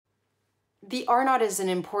The R naught is an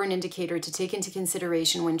important indicator to take into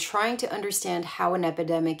consideration when trying to understand how an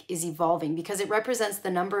epidemic is evolving because it represents the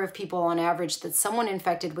number of people on average that someone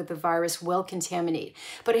infected with the virus will contaminate.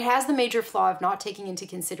 But it has the major flaw of not taking into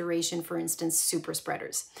consideration, for instance, super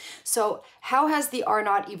spreaders. So how has the R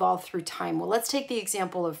naught evolved through time? Well, let's take the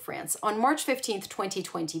example of France. On March 15th,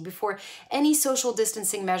 2020, before any social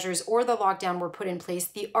distancing measures or the lockdown were put in place,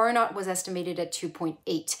 the R naught was estimated at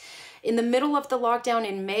 2.8. In the middle of the lockdown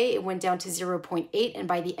in May, it went down to 0.8, and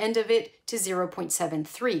by the end of it to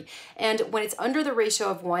 0.73. And when it's under the ratio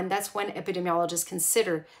of 1, that's when epidemiologists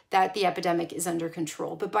consider that the epidemic is under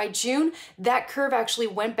control. But by June, that curve actually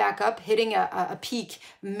went back up, hitting a peak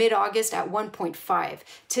mid-August at 1.5.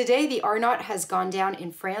 Today, the R naught has gone down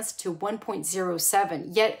in France to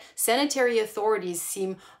 1.07, yet sanitary authorities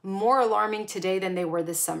seem more alarming today than they were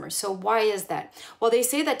this summer. So why is that? Well, they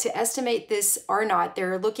say that to estimate this R naught,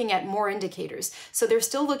 they're looking at more indicators. So they're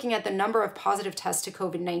still looking at the number of positive tests to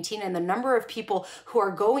COVID-19 and the number of people who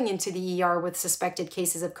are going into the ER with suspected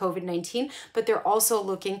cases of COVID-19, but they're also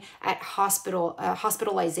looking at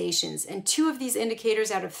hospitalizations. And 2 of these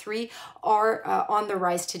indicators out of 3 are on the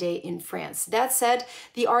rise today in France. That said,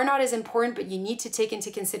 the R naught is important, but you need to take into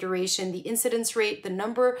consideration the incidence rate, the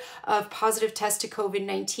number of positive tests to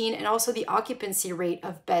COVID-19, and also the occupancy rate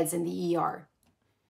of beds in the ER.